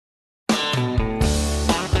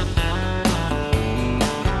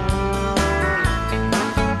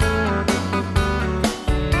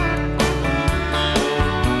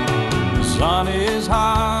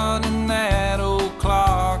hot and that old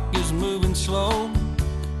clock is moving slow,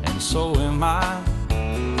 and so am I.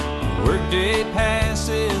 Workday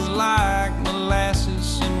passes like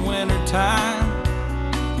molasses in wintertime,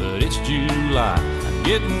 but it's July. I'm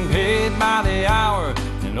getting paid by the hour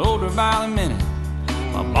and older by the minute.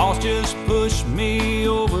 My boss just pushed me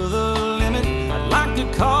over the limit. I'd like to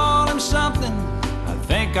call him something, I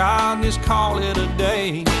think I'll just call it a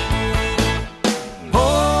day.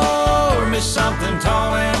 Pour me something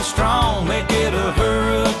tall and strong, make it a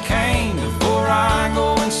hurricane before I go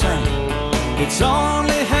insane. It's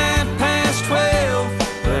only 12:30,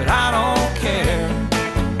 but I don't care.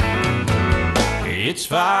 It's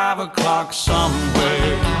 5 o'clock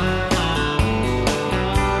somewhere.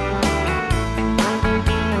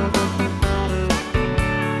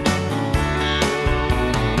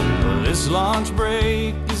 Well, this lunch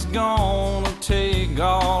break is gonna take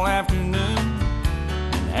all afternoon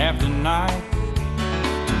and half the night.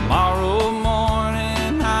 Tomorrow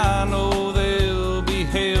morning I know there'll be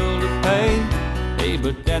hell to pay. Hey,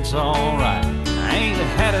 but that's alright. I ain't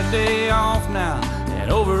had a day off now in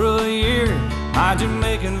over a year. My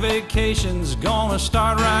Jamaican vacation's gonna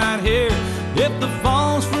start right here. If the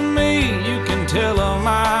phone's for me, you can tell them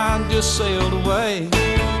I just sailed away.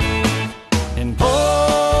 And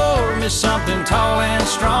pour me something tall and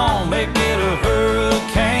strong, make it a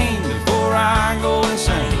hurricane before I go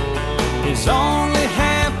insane. It's only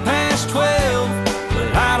 12:30, but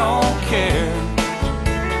I don't care.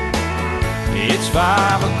 It's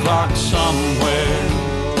 5 o'clock somewhere.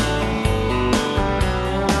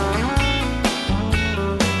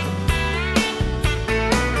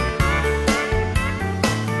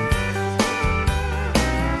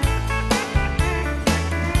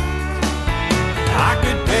 I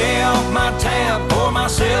could pay off my tab, pour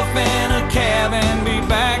myself in a cab, and be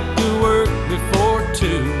back to work before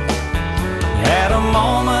 2. At a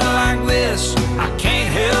moment like this, I can't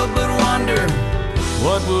help but wonder,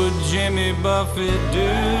 what would Jimmy Buffett do?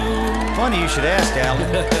 Funny you should ask, Alan.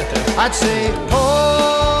 I'd say,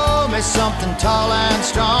 pour me something tall and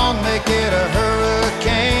strong, make it a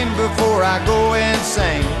hurricane before I go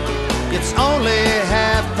insane. It's only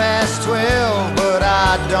 12:30, but I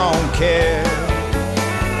don't care.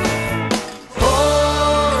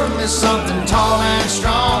 Pour me something tall and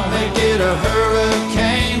strong, make it a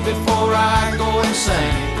hurricane before I go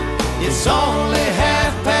insane. It's only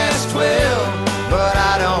 12:30, but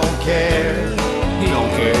I don't care. He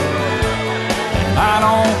don't care, and I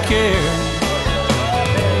don't care.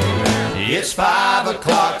 It's 5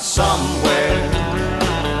 o'clock somewhere.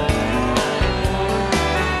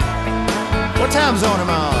 What time zone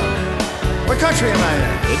am I on? What country am I in?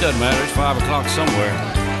 It doesn't matter, it's 5 o'clock somewhere.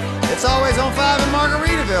 It's always on 5 in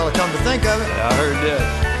Margaritaville, come to think of it. I heard that.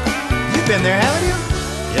 You've been there, haven't you?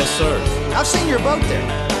 Yes, sir. I've seen your boat there.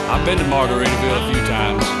 I've been to Margaritaville a few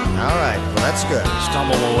times. All right, well, that's good.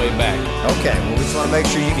 Stumbled my way back. Okay, well, we just want to make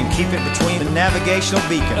sure you can keep it between the navigational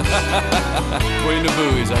beacons. Between the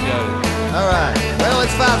buoys, I got it. All right, well,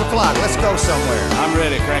 it's 5 o'clock. Let's go somewhere. I'm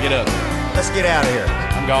ready, crank it up. Let's get out of here.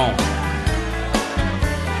 I'm gone.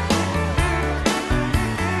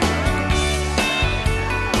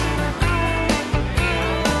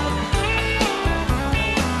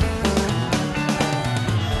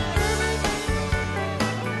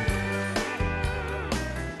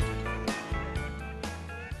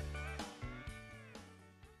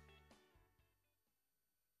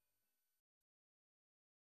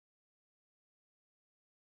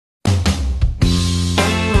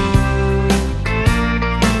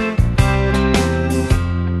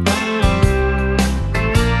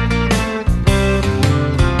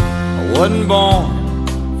 Wasn't born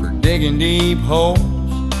for digging deep holes.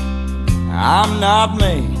 I'm not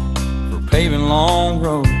made for paving long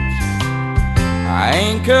roads. I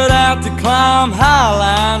ain't cut out to climb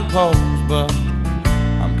highline poles, but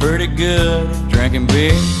I'm pretty good at drinking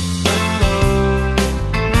beer.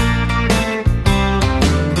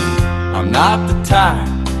 I'm not the type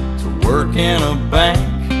to work in a bank.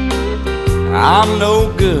 I'm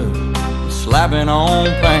no good at slapping on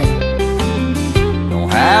paint.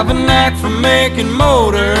 Have a knack for making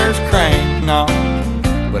motors crank, no,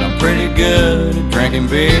 but I'm pretty good at drinking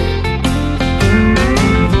beer.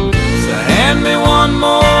 So hand me one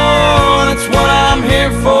more, that's what I'm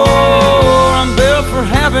here for. I'm built for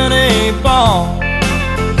having a ball.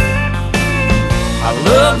 I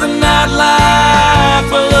love the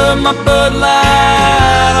nightlife, I love my Bud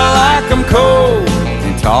Light. I like them cold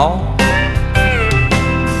and tall.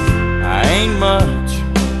 I ain't much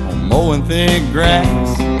on mowing thick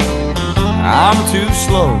grass. I'm too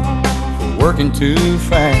slow for working too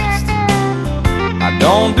fast. I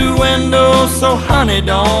Don't do windows, so honey,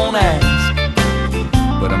 don't ask.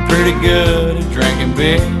 But I'm pretty good at drinking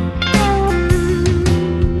beer.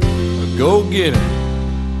 A go-getter,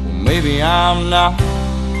 well maybe I'm not.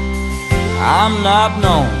 I'm not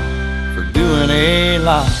known for doing a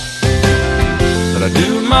lot, but I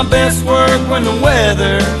do my best work when the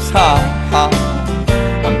weather's hot, hot.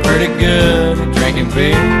 I'm pretty good at drinking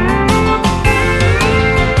beer.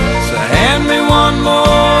 So hand me one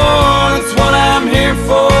more, that's what I'm here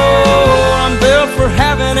for. I'm built for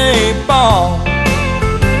having a ball.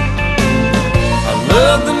 I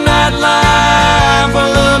love the nightlife, I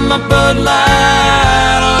love my Bud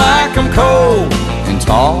Light. I like 'em cold and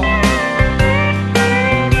tall.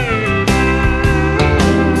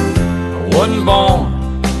 I wasn't born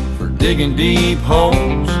for digging deep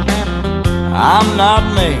holes. I'm not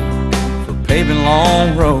made for paving long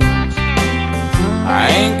roads. I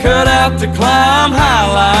ain't cut out to climb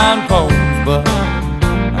highline poles, but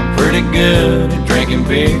I'm pretty good at drinking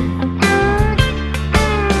beer.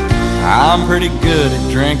 I'm pretty good at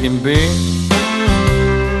drinking beer.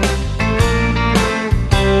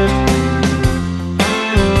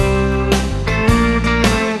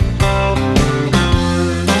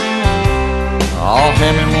 Oh,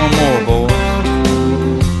 hand me one more, boys.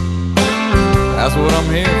 That's what I'm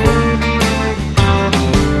here for.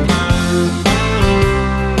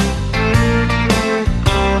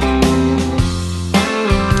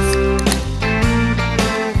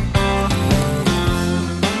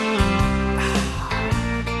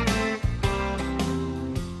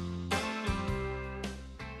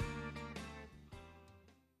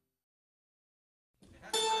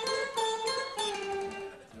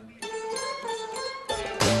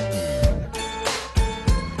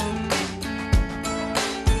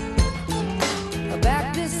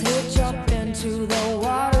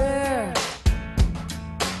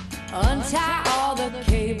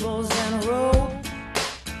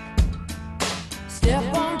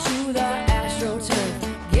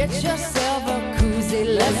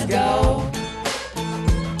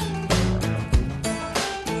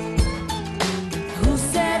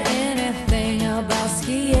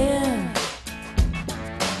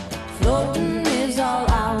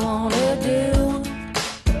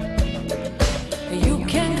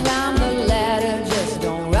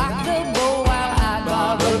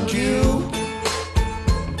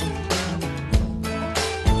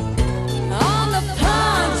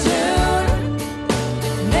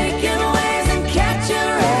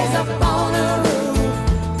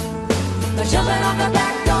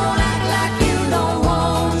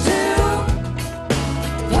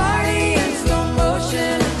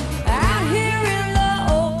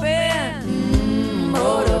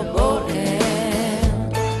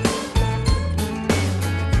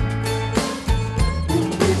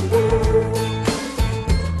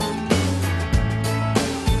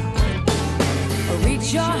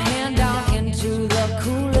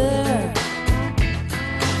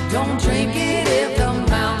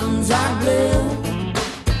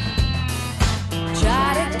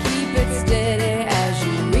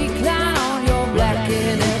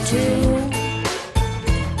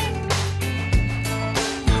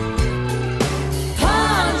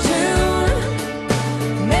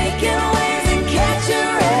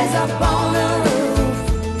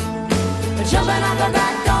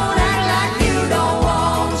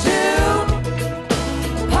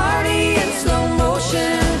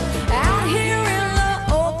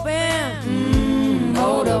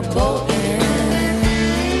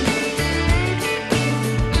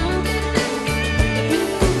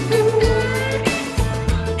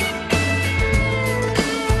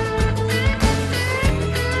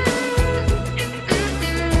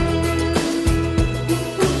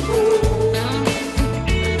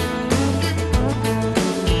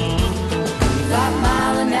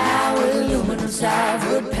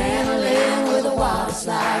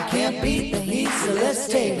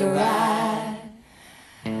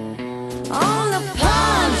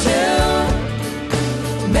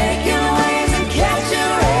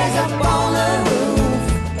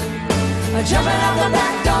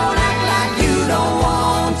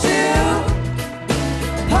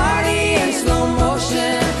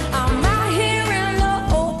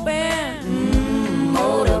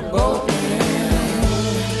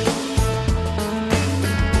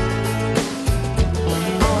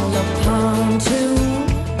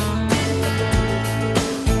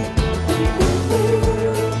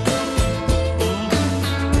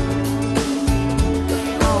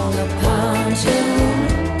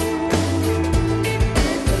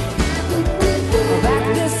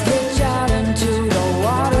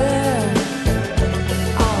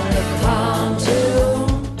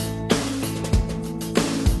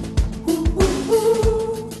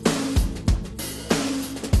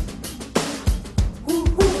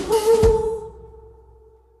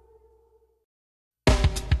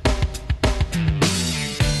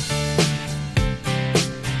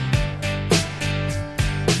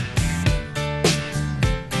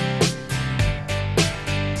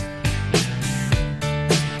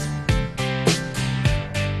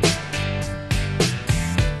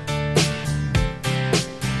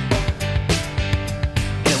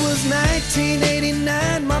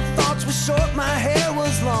 short, my hair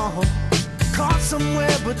was long, caught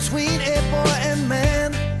somewhere between a boy and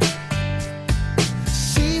man.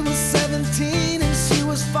 She was 17 and she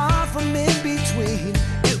was far from in between.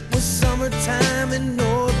 It was summertime in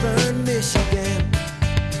northern Michigan.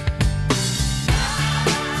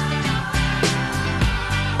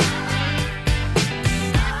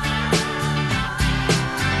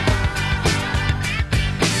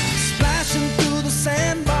 Splashing through the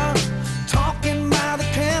sandbar, talking by the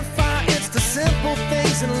campfire. It's the simple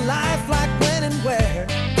things in life, like when and where.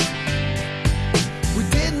 We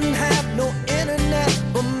didn't have no internet,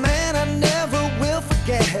 but man, I never will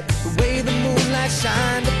forget the way the moonlight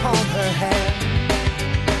shined upon her hair.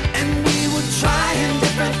 And we were trying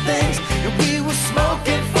different things, and we were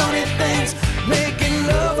smoking funny things, making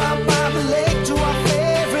love out by the lake to our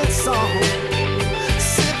favorite song,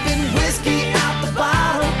 sipping whiskey out the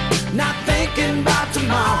bottle, not thinking about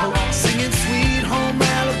tomorrow, singing Sweet Home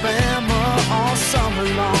Alabama all summer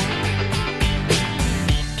long.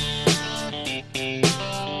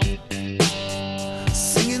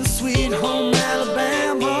 Singing Sweet Home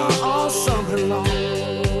Alabama all summer long.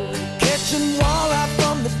 Catching walleye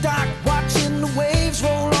from the dock, watching the waves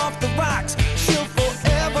roll off the rocks. She'll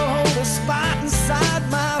forever hold a spot inside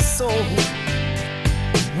my soul.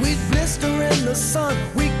 We'd blister in the sun,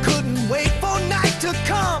 we couldn't wait for night to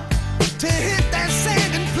come to hit that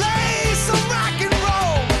sand and play some rock and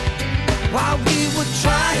roll. While we were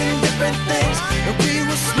trying different things, and we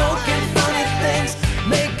were smoking funny things,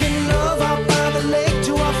 making love out by the lake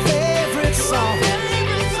to our favorite song,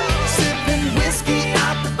 sipping whiskey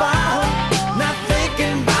out the bottle, not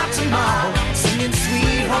thinking about tomorrow, singing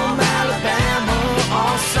Sweet Home Alabama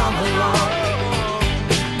all summer long.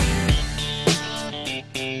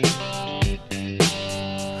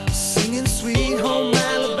 Singing Sweet Home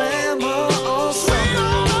Alabama all summer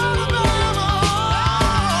long.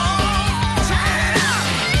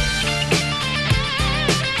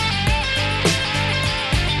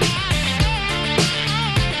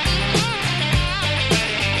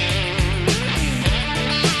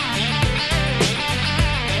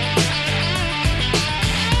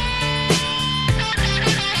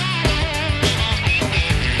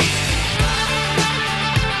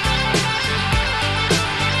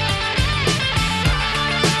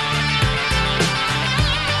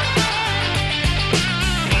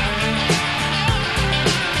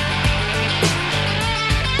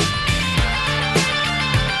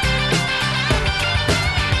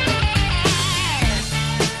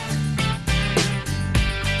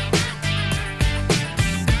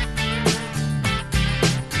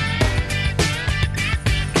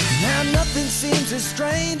 Now nothing seems as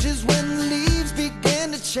strange as when the leaves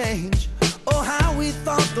began to change. Oh, how we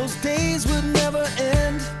thought those days would never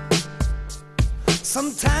end.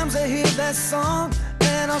 Sometimes I hear that song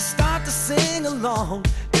and I'll start to sing along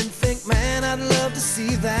and think, man, I'd love to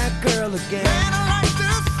see that girl again. Man, I'd like to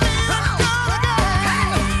see that girl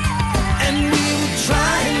again. And we were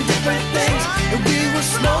trying different things, and we were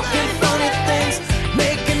smoking funny things,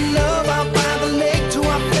 making love out by the lake to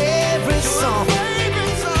our favorite song,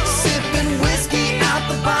 sipping whiskey out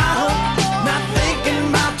the bottle, not thinking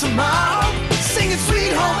about tomorrow, singing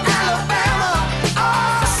Sweet Home Alabama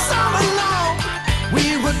all summer long. We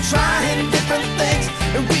were trying different things,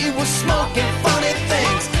 and we were smoking funny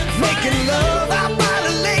things, making love out by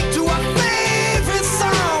the lake to our favorite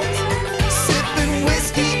song, sipping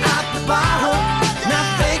whiskey out the bottle, not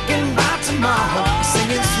thinking about tomorrow,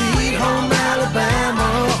 singing Sweet Home Alabama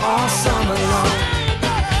all summer long,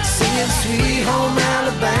 singing Sweet Home